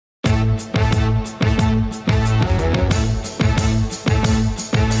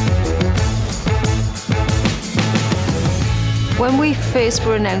When we first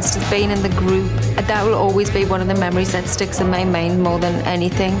were announced as being in the group, that will always be one of the memories that sticks in my mind more than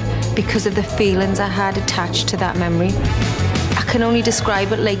anything, because of the feelings I had attached to that memory. I can only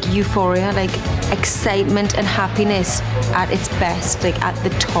describe it like euphoria, like excitement and happiness at its best, like at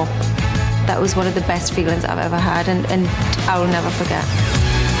the top. That was one of the best feelings I've ever had, and I will never forget.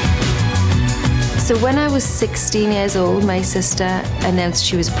 So when I was 16 years old, my sister announced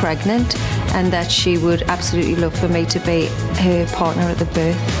she was pregnant and that she would absolutely love for me to be her partner at the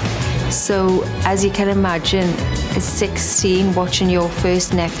birth. So as you can imagine, at 16, watching your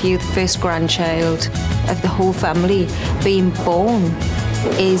first nephew, the first grandchild of the whole family being born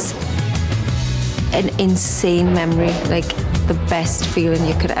is an insane memory, like the best feeling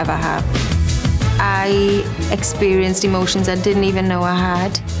you could ever have. I experienced emotions I didn't even know I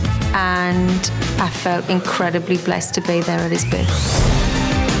had, and I felt incredibly blessed to be there at his birth.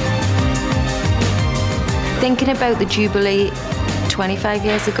 Thinking about the Jubilee 25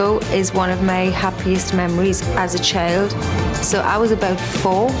 years ago is one of my happiest memories as a child. So I was about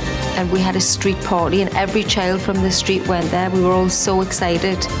 4 and we had a street party, and every child from the street went there. We were all so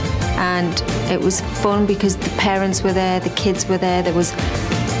excited, and it was fun because the parents were there, the kids were there, there was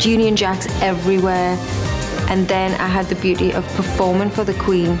Union Jacks everywhere. And then I had the beauty of performing for the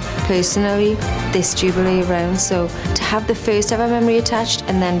Queen personally this Jubilee round. So to have the first ever memory attached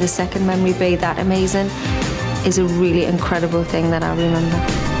and then the second memory be that amazing is a really incredible thing that I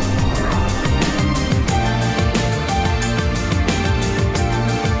remember.